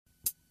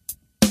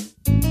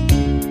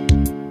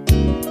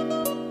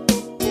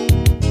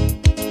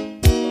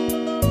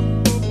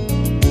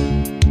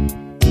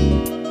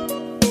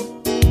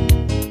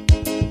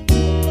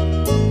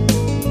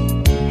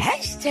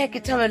ke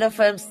Thabela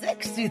FM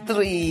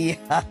 63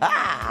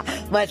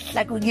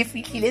 mahlakong e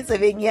fihlile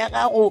tsebeng ya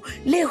gago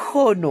le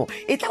hono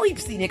e tla o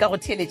ipsine ka go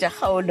theletša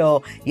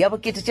kgaolo ya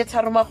bokete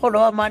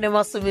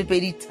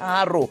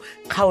 323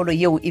 kgaolo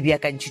yeo e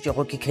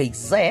beakantšitšwego ke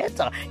KZ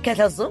ka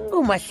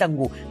tlazungu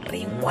mahlangu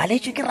re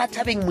ngwaletšwe ke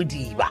Rathabeng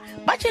Modiba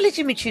ba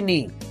tšweletše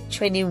metšhineng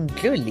Tshweni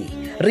Mdluli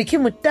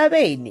Riki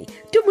Mutabeni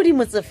Tumudi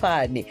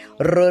Motsefane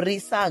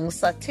Rorisang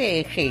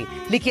Sathege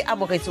le ke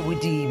Amogetso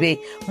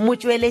Bodibe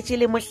motsweletše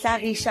le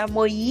mohlagisha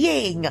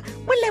moyeng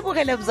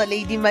molebogele bza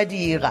Lady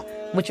Madira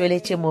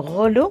motsweletše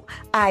mogolo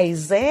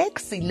Isaac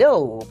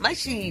Silo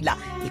Mashila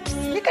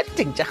le ka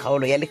diteng tša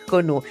kgaolo ya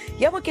lekgono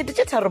ya bokete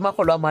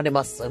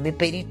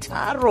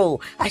 323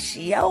 a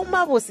šia o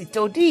mabosi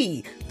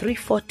Todi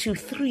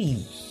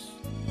 3423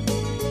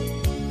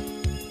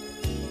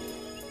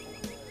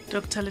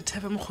 Dr.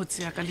 Lethebe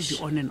mokgotsi ya ka le di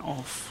on and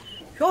off.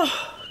 Yo,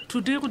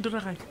 Today go dira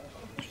gae.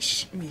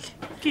 Mile.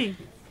 Ke?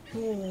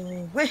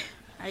 We.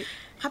 Ai,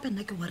 gape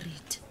nna ke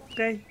worried.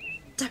 Kae?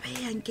 Taba e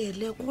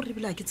yankele go re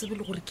bila ke tsebe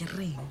le gore ke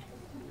reng.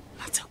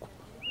 Matseko.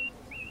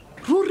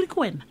 Ruri ke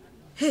wena.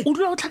 O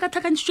dula o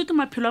tlhakatlhakantšitšwe ke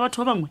maphelo a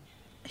batho ba bangwe.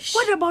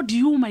 What about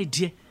you, my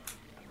dear?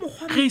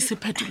 Ge se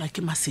phetola ke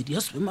masedi ya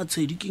sebe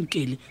matshedi ke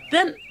nkele.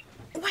 Then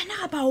wena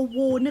ga ba o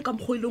bone ka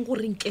mgo ileng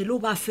gore nkele o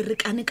ba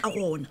ferekane ka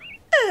gona.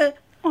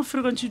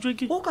 Afrikantšitšwe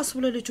ke. O ka se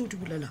boleletse o di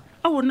bolela.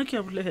 A bona ke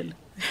ya bolela.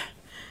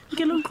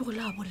 Ke le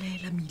ntlogela a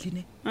bolela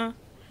Miline.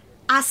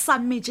 A sa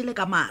metse le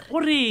ka mare.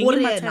 Goreng,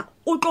 yena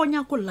o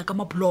tlonya kolla ka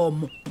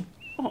mablomo.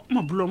 Oh,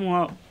 mablomo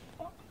wa.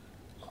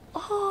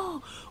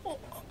 Oh,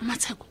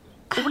 Matseko.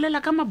 O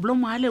bolela ka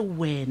mablomo a le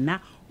wena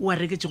o a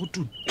reketse go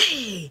Tumi.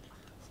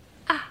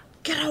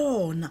 Ke ra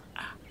ona.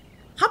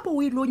 Gape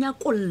o ilonya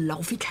kolla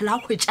go fitlhela a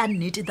hwetša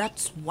nnete,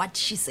 that's what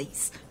she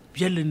says.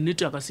 Bjale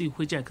nnete a ka se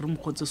ihwetša ke re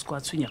mokgotse se kwa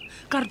tshwenyago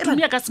ka re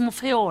Tumi a ka se mo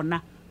fe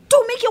yona.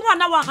 Tumi ke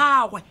ngwana wa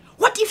gagwe.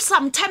 What if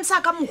sometimes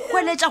a ka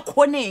mohweletša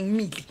khoneng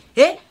Mile?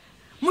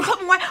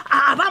 Mohlomongwe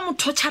a ba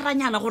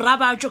mothotšharanyana gore a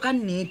ba tšo ka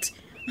nnete.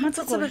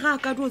 Matsebe ga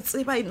ka do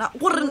tseba ena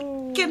gore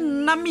ke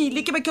nna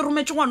Mile ke be ke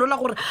rometše ngwana la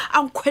gore a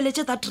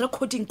nkhweletše that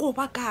recording ko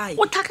ba kae.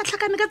 O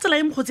tlhakatlhakane ka tsela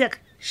e mokgotsi yaka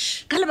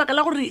ka lebaka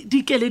la gore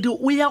dikeledi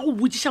o ya go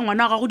botsiša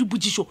ngwana wa gago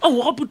dipotšišo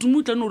o gape Tumi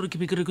o tlane gore ke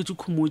be ke reketse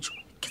khomotšo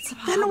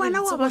then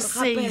wena wa ba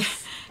safe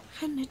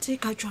nnete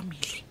ka tšwa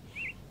Mile.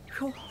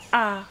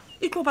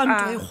 e tlo ba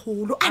ntwa e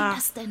kgolo.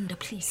 Understand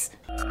please.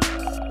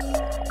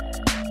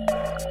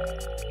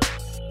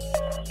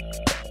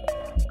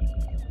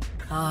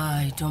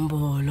 Ai,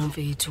 Tombolo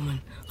mfethu man.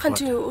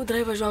 Kanti o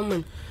driver jwang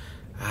man?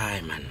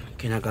 Ai man,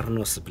 ke nyaka re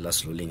no sepela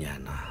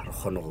slolenyana re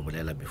kgone go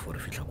bolela before re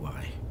fihla kwa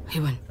gae. Hey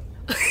man.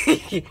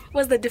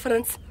 What's the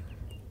difference?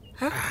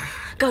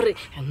 Gore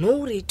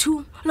no re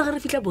two la re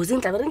fitla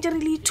bozeng tla re ntse re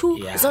le two.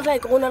 It's not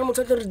like gona le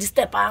motho tlo re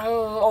disturb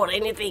or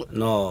anything.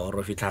 No,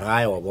 re fitla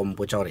gae wa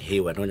bompotsa gore hey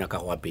wena o nyaka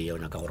go apeya o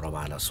nyaka go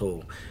robala,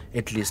 so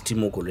at least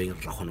mo koleng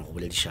re tla kgona go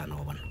boledišana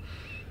go bona.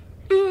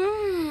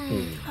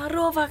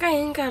 Rova ka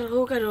eng ka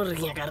go ka re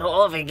ke ka re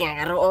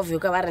off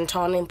ka ba re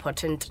ntone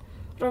important.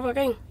 Rova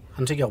ka eng?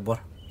 Ante ke go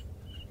bora.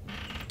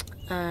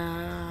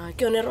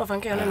 Ke one rova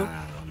ke yona no.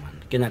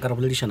 Ke nyaka re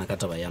boledišana ka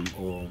taba ya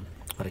o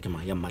re ke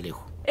ma ya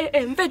mmalego.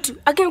 Mfethu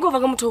a ke go va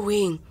ka motho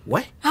weng.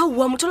 We? Ha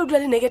wa motho lo dula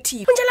le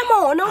negative. O njela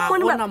mona o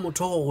mone bona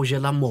motho go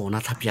jela mona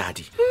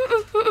tlhapiadi.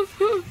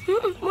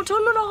 Motho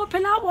no lo go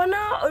phela bona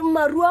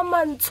maru a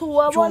mantsho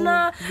wa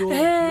bona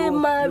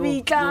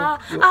mabitla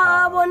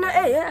a bona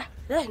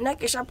na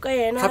ke sharp ka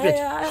yena.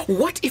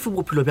 What if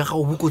bophelo bja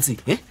gago bokotsi?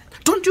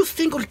 Don't you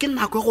think gore ke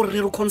nako gore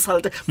re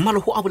consult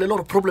mmalo go a bolela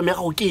gore problem ya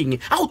gago ke eng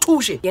a go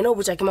thushe yena o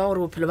botsa ke ma gore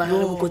bophelo ba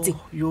gago bokotsi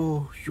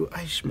yo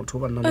aish motho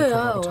ba nna le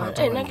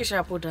thata na ke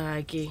sharp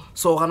da ke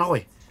so gana go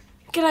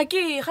ke ra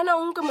ke gana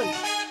o nke mona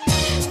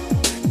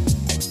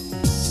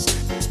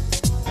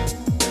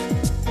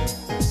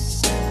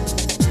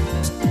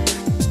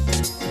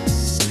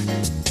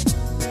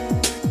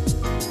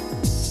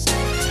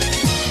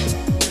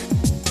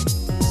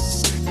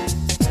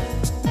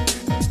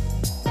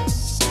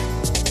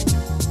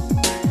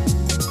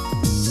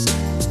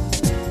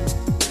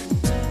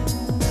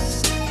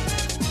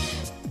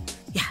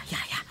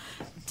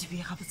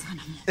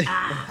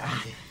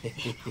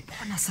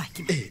bona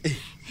Saki.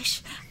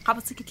 Ga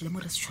botse ke tle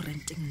mo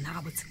restauranteng nna ga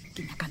botse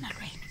ke nyakana le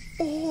wena.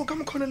 Ka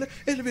mkhonele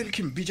elebele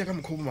ke mbija ka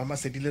mkhobo mama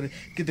sedile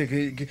ke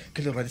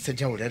le rwa ditse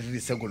jaola re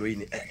se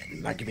goloine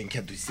nna ke beng ke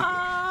dusi.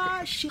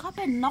 Shi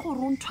gape nna go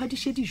ro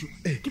nthwadishe dijo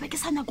ke be ke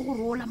sa nyaka go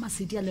rola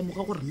masedi a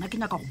lemoga gore nna ke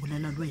nyaka go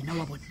bolela le wena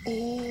wa bona.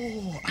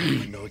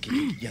 No ke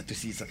ya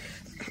tusisa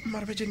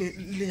mara ba jene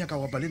le nyaka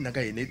wa bale nna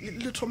ka ene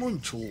le thomo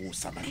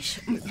ntshosa ba le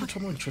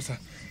thomo ntshosa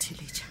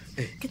Tilecha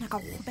ke nyaka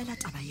go gopela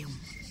taba yeng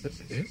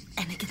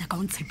ene ke nyaka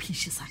o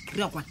ntshepishe Saki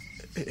re gwana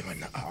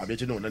bana a be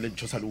jene ona le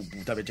ntshosa le o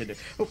buta be jene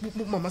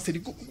mama sedi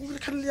go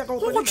khanle ya ka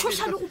go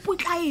tshosa le go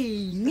putla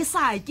eng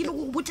Saki le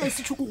go botsa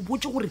se tshoko go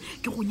botse gore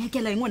ke go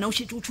nyakela eng wena o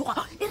shetse o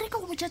tshoga e re ka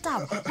go botsa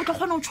taba o tla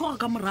kgona o tshoga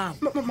ka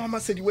morago mama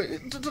sedi we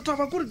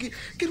taba gore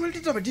ke re le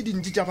taba di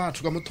dintsi tsa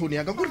batho ka mothone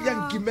ya ka gore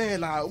ya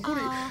nkimela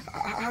gore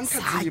a nka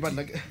tsile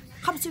bana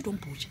ga botse don't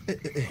push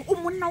o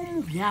monna o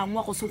mo bjang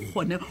wa go se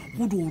kgone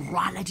go di o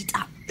rwala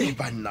ditaba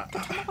banna ke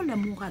thoma go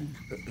lemoga nna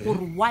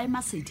gore why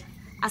Masedi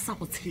a sa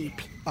go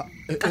tshepe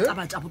ka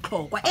taba tsa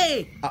botlhokwa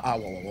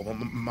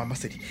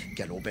Masedi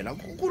ke a le opela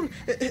gore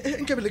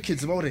nkebe le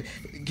kids ba gore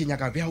ke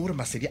nyaka bja gore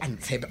Masedi a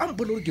ntshepe a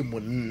mpone gore ke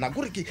monna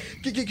gore ke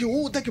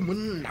ota ke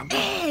monna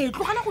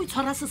tlogela go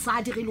itshwara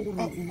sesadi ge e le gore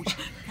o goja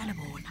ya le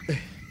bona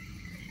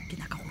ke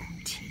nyaka gore o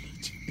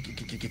theletše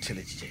ke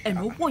theleditše and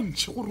o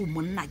bontšhe gore o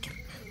monna kere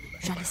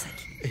jale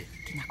Saki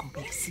ke nyaka o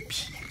be le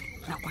sephiri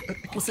nakwa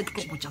go se ke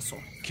tlo botša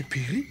sone ke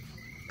phiri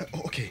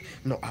okay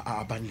no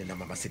a ban le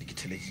nama Masedi ke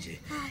theleditše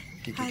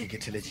ke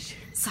theleditše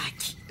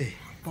Saki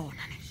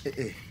bona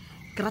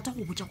ke rata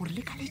go botša gore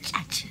le ka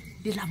letšatši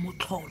le la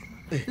motlholo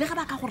le ge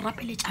ba ka go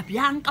rapeletša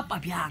bjang kapa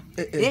bjang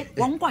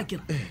wa nkwa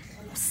kere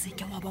o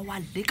seke wa ba wa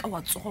leka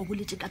wa tsoga o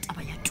boletse ka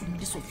taba ya Tumi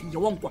le Sophia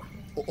wa nkwa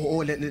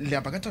le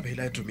apa ka taba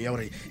hela ya Tumi ya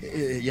gore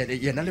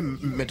yena le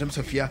Madam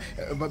Sophia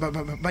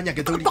ba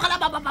nyaketse ke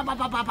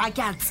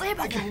a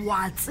tseba gore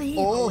wa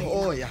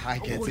tseba ya ha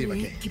ke tseba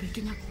ke be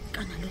ke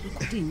nyakana le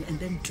recording and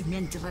then Tumi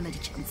a ntirana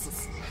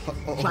di-chances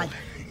jale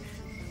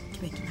ke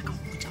be ke nyaka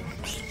go botša gore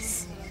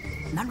please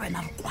nna le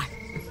wena re kwane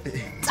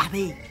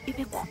tabeng e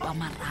be khupa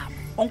maramo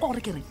onkwa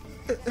gore ke reng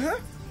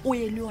o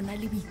ye le yona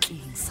le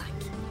beitleng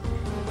Saki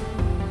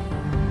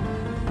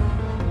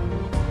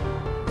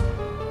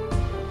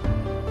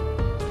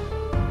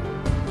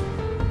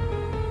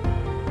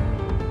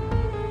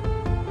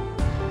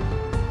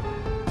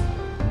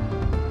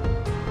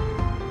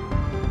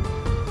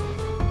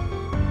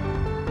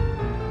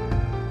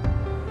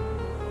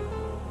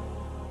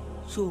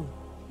so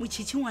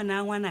motšhitšhi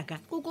ngwana ngwanaka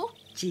koko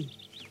je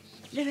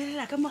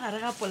lebelela ka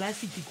mogare ga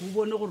polasiki ke o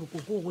bone gore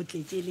koko o go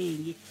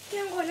tletšeleng ke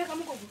eng gone ka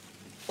mokoko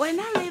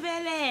wena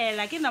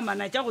lebelela ke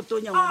namana tša go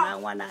tonya ngwana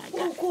ngwanaka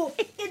koko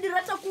ke di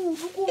rata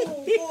kudu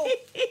koko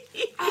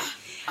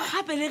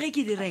gape le ge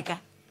ke di reka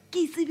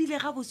ke itsebile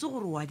ga bose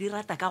gore wa di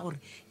rata ka gore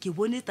ke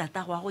bone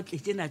tata go a go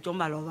tletse natso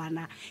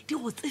malobana di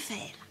go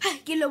tsefela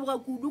ke leboga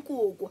kudu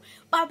koko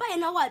papa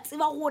ena wa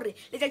tseba gore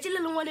letšatši le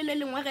lengwe le le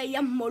lengwe ge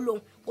ya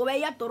mmolong goba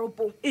ya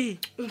toropong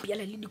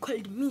ompiela le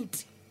di-cold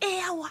meat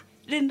awa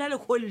le nna le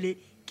kgolle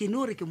ke ne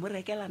gore ke mo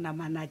rekela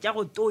namana tša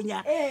go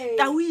tonya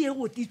tau ye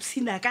go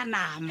titshina ka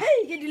nama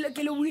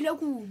ke leboile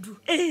kudu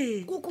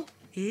koko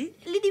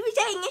le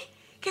dibitšaeng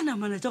ke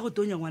namana tša go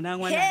tonya ngwana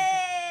ngwana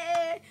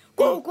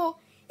koko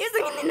e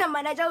seng le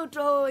namana tša go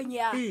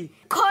tonya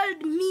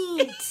cold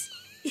meat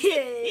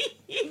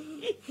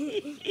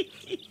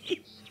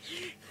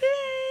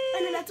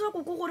ane la tseba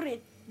koko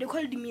gore the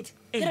cold meat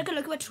ke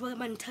rekelwa ke batho ba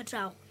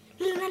banthatago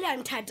le lena le a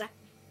nthata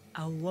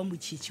aowa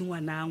motšhitšhi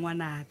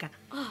ngwanaka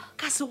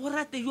ka se go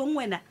rate jong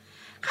wena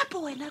gape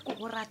wena ke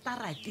go rata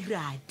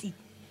rati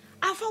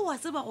a fa wa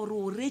tseba gore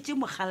o reetse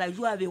mogala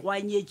jo a bego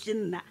a nyetse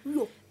nna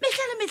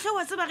mehla le mehla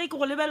wa tseba ge ke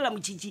go lebelela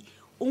motšhitšhi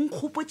o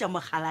nkgopotša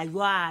mogala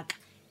jwaka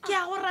ke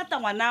a go rata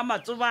ngwana a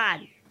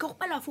matsobane ke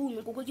gopela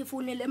founu koko ke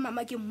founele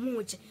mama ke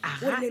mmotse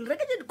gore le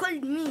nreketse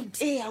di-cold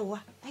meat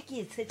aowa a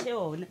ke e tshetše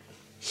yona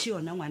se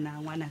yona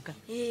ngwanaka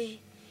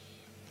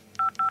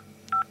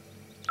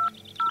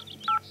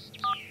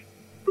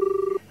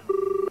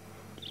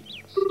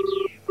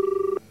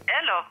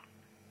Hello.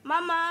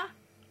 Mama.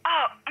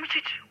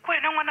 Motšhitšhi, ko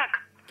wena ngwanaka?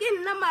 Ke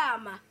nna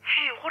mama.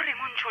 Hey, go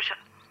reng o ntšhoša?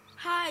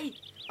 Hai,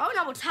 ga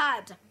ona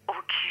bothata.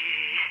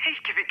 Okay,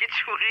 ke be ke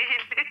tšhogile.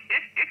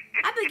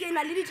 Gape ke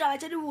na le ditaba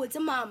tša di botse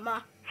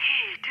mama.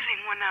 Hey, di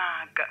reng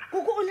ngwanaka?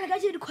 Koko o nyaka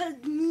tše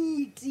di-cold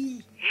meat.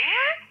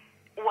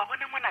 Wa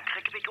bona ngwanaka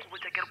ge ke be ke go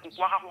botsa ke re koko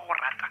wa gago go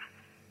rata.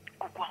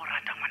 Koko wa go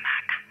rata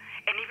ngwanaka.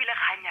 And ebile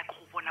ga a nyaka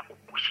go bona o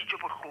kwešišwe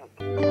bohloko.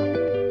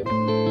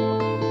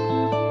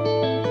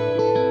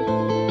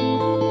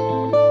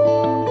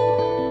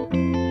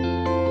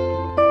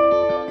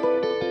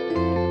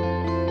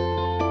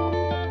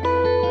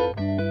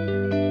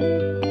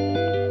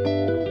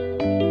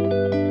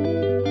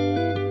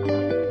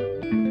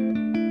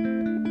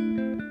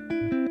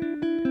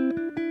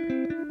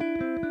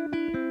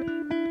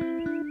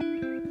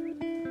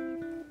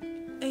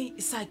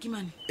 Saki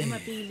man ema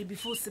pele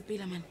before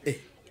sepela man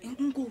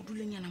nko o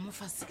duleng yana mo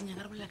fase ke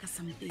nyaka re bolela ka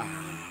sampeng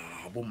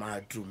bo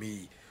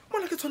Tumi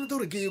mola ke tshwanetse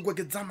gore ke kwa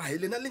ke tsamaye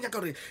lena le nyaka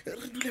gore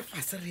re dule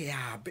fase re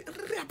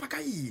apa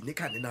ka ene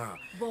ka nena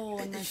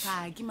bona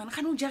Saki man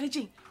gane o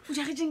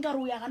jagetseng ka re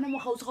o ya gana mo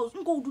gausegausi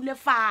nko o dule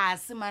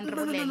fase man re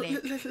bolele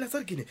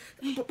letsa kene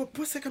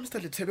po seka Mr.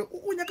 Lethebe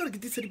o nyaka gore ke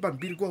tise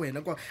dipampiri kwa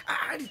wena kwa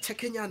a di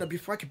checkanyana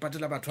before ke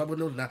patela batho ba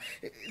bone rona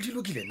di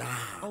lokile na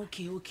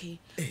okay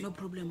no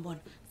problem bona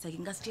Saki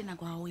nka se tena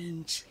kwa o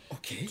ntši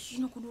okay ke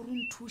no go no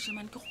re nthushe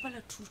man ke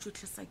gopela thuso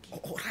tle Saki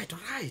all right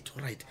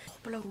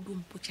gopela re do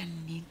mpotša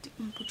nnete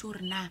mpotše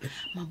gore na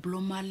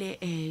mabloma le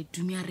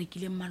Tumi a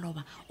rekile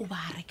maloba o ba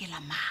a rekela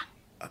mang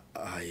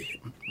ai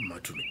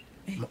Tumi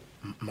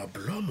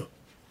mablomo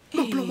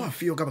mablomo a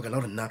feo ka baka la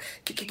gore nna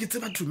ke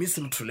tseba Tumi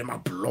se motho le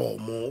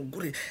mablomo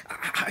kore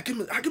a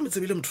ke mo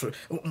tsebile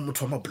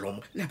motho wa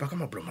mablomo le ba ka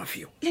mablomo a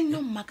feo le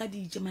nno mmaka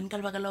dije man ka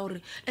lebaka la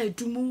gore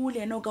Tumi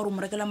le ena o ka re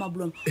mo rekela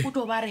mablomo o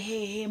to ba re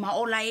he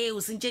maola e o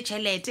sentse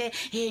tšhelete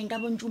nka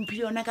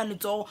bontšomphile yona ka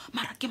letsogo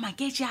mara ke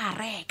maketse a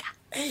reka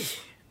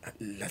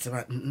la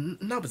tseba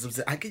nna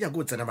botsebotse a ke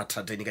nyako o tsena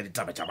mathateng ka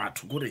ditaba tša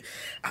batho kore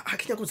a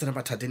ke nyako o tsena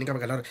mathateng ka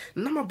baka la gore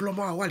nna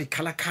mablomo a wa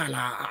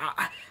lekala-kala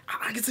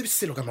a ke tsebe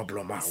selo ka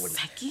mablomo a one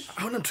Saki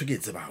a gona ntho ke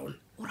e tseba one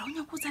o ra o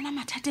nyako o tsena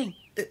mathateng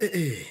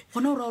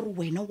gona o ra gore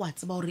wena wa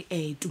tseba gore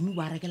Tumi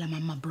wa rekela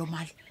mang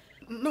mablomo ale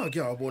nna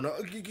ke a bona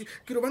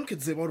ke robang ke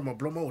tseba gore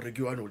mablomo a o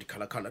rekiwane o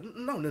dikala-kala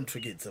nna one ntho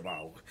ke e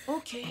tsebago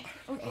okay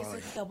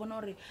Saki ka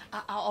bona gore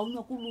a o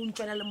nyako o le o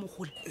ntšwela le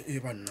mogole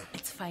banna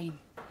it's fine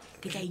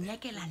ke tla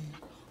inyakela nna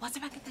wa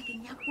tseba ke tla ke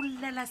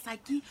nyakolela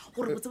Saki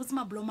gore botsebotse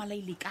mablomo a la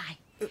ile kae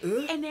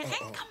ene ge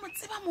nka mo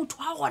tseba motho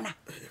wa gona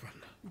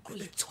o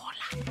tlo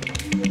itshola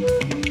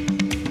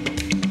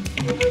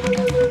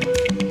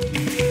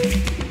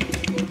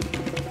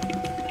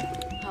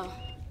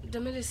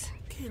Damelis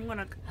ke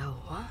ngwanaka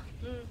aowa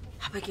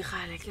gape ke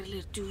gale ke re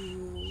le tu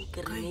ke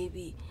re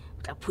maybe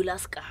tla phula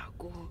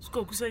sekako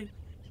sekoko sai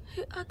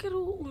a ke re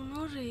o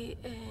no re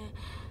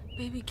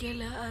baby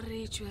girl a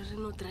re tswe re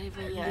no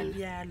driver yana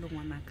bjalo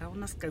ngwanaka o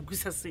na se ka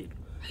kwisa selo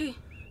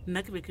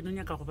nna ke be ke no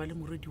nyaka go ba le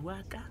moredi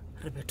wa ka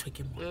re bethwe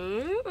ke mo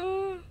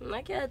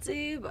nna ke a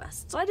tseba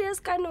setswadi e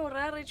se ka no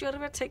ra re tswe re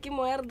bethwe ke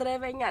mo ya re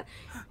driver yana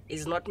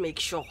is not make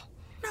sure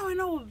na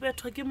wena o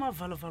bethwa ke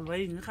mavalovalo wa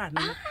eng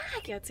gane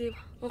ke a tseba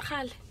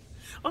nkgale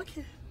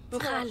okay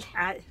nkgale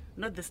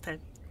not this time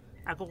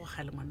a go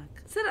gale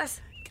ngwanaka serious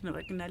ke no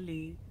ba ke na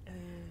le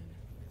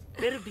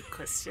very big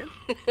question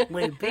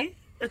maybe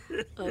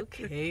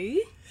okay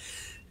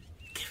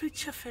ke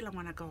fetša fela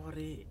ngwanaka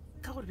gore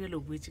ka gore bjale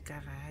o boetse ka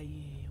gae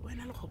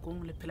wena le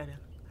kgokong le phela bjang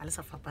a le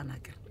sa fapana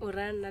kere o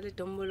ra nna le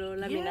dombolo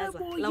la menaza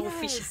la go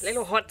fisha le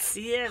le hot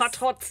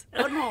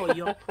no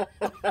yo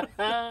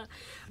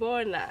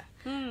bona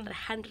re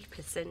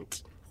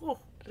 100%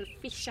 re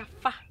fisha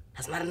fa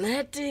as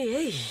marinete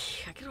hey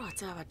a ke re wa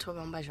tsaba batho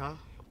ba bang ba jang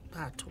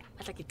batho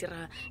ba tla ke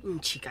tira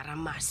ntšhi ka ra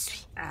maswi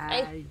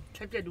ai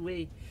tlhapja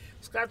diway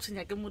se ka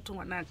tshwenya ke motho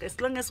ngwanaka as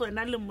long as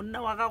wena le monna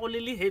wa gago le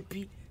le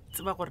happy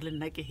tseba gore le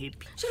nna ke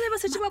happy jale ba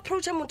setse ba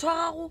approacha motho wa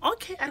gago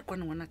okay a re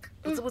kwane ngwanaka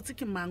o tsebotse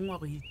ke mang wa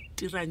go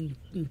itira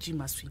ntši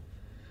maswi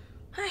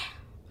hai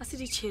ba se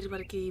ditšheri ba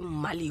re ke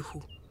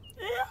mmalehu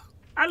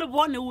a le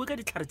bone o ka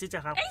ditlhare tše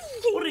tša gago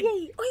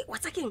wa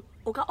tsakeng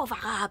o ka over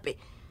gape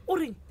o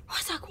reng wa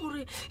tsaka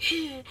gore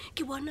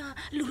ke bona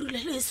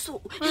lerule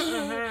leso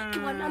ke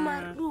bona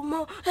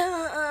marumo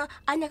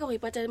a nyaka go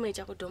ipata le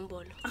maetša go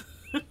dombolo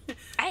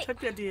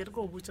tlhapja di re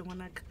ko o botsa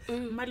ngwanaka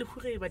mmalego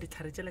ge e ba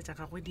ditlhare tsela tša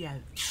gagwe di a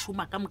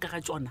šoma ka moka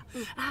ga tsona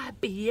a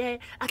peye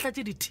a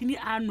tlatse dithini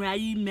a nwe a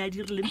ime a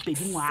dirileng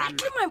pedi ngwana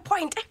exactly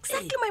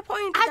my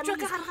point a tswa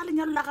ka gare ga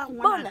lenyalo la gago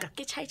ngwanaka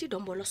ke tšhaetse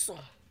dombolo so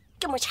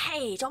ke mo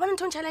tšhaetša o bona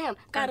ntho ntšhalanyana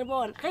ka re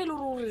bona ge e le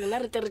gore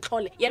rena re te re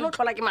tlhole yena o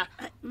tlhola ke mara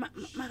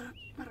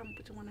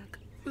mpotse ngwanaka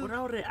o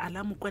ra gore a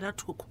la mokwela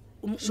thoko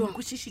o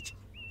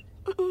mokwešišitše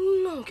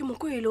no ke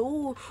mokwele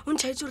o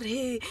ntšhaetse gore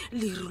he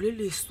lerule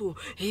leso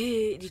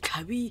he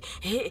ditlhabi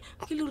he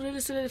ke lerule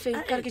leso le lefeng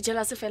ka re ke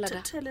jela se fela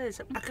da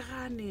theletša a ka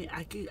gane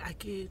a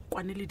ke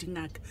kwane le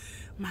dingaka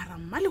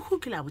mara mmalego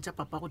ke la botsa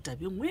papa go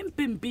tabeng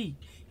wempempe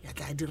ya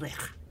ka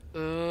direga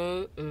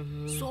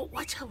so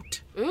watch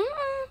out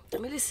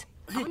Damelis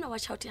a bona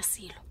watch out ya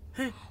selo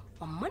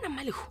wa mmona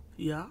mmalego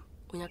ya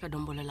o nyaka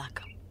dombolo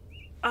laka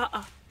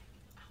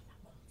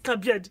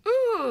tlabjadi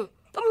o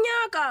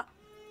mnyaka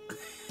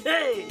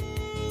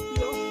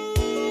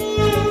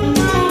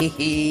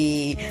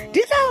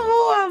di tla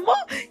boa mo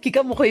ke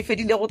ka mokgwa e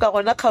fedilego ka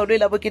gona kgaolo e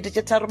la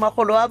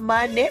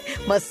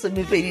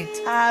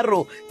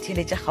bo323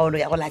 theletša kgaolo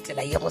ya go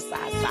latela ye go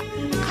sasa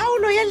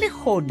kgaolo ya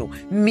lekgono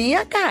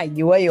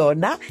meakanyi wa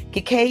yona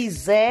ke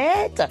KZ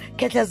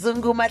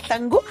Ketlazungu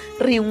Mahlangu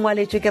re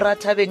ngwaletšwe ke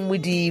Rathabeng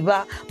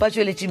Modiba ba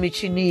tšweletše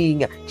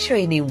metšhining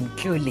Tšhweni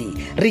Mtlole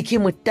re ke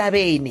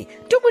Motabene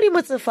Tumudi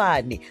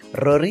Motsefane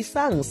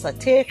Rorisang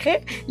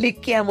Sathege le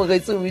ke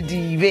amogetse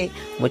Modibe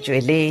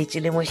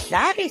motšweletše le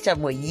mohlagiša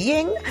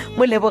moyeng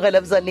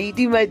molebogela bza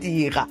Lady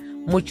Madira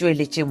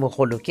motšweletše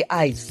mogolo ke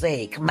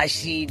Isaac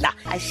Mashila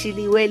a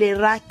šiliwe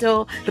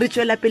lerato re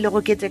tšwela pele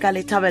go keteka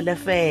le Taba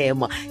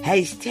FM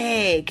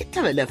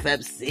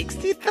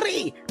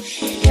 #TabaFM63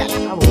 šala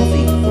ka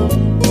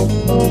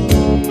botse